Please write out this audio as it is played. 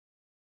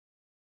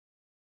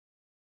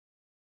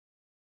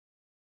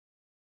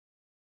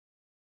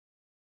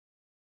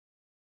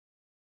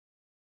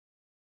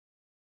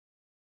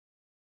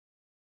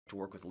to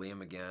work with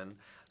Liam again,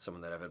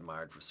 someone that I've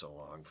admired for so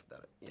long.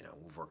 That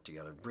we've worked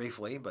together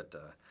briefly, but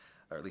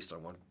or at least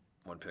on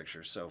one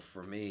picture. So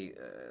for me,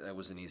 that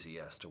was an easy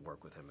yes to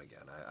work with him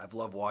again. I've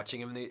loved watching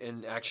him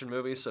in action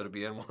movies, so to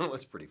be in one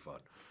was pretty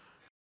fun.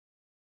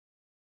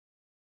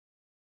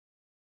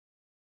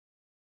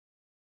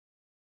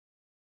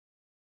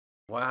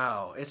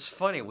 Wow, it's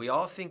funny. We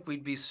all think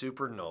we'd be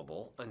super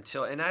noble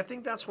until, and I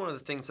think that's one of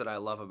the things that I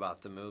love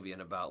about the movie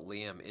and about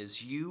Liam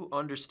is you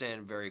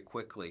understand very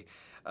quickly,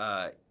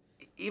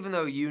 even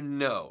though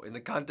in the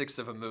context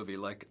of a movie,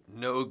 like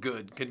no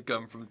good can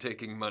come from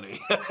taking money.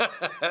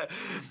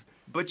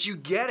 But you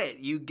get it.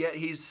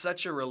 He's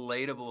such a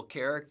relatable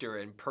character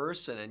in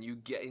person, and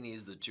he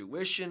needs the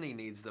tuition, he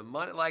needs the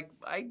money. Like,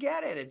 I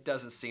get it. It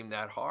doesn't seem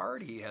that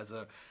hard. He has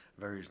a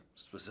very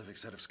specific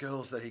set of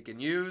skills that he can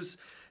use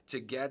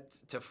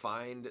to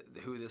find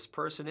who this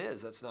person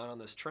is that's not on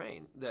this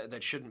train,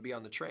 that shouldn't be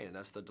on the train, and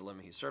that's the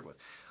dilemma he's served with.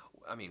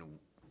 I mean,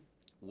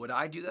 would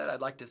I do that?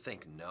 I'd like to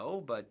think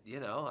no, but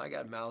I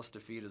got mouths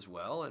to feed as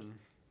well, and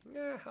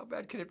yeah, how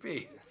bad can it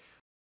be?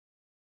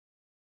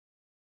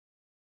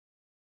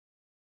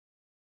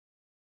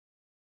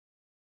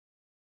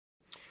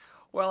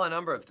 Well, a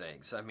number of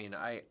things. I mean,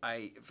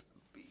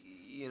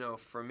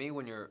 for me,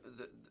 when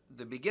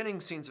the beginning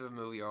scenes of a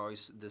movie are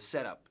always, the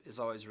setup is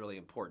always really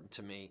important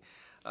to me,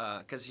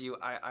 because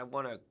I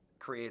want to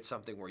create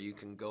something where you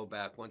can go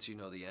back once you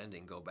know the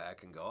ending, go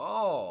back and go,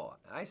 oh,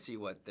 I see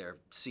what their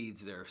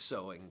seeds they're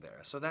sowing there.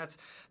 So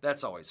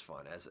that's always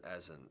fun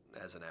as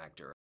an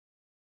actor.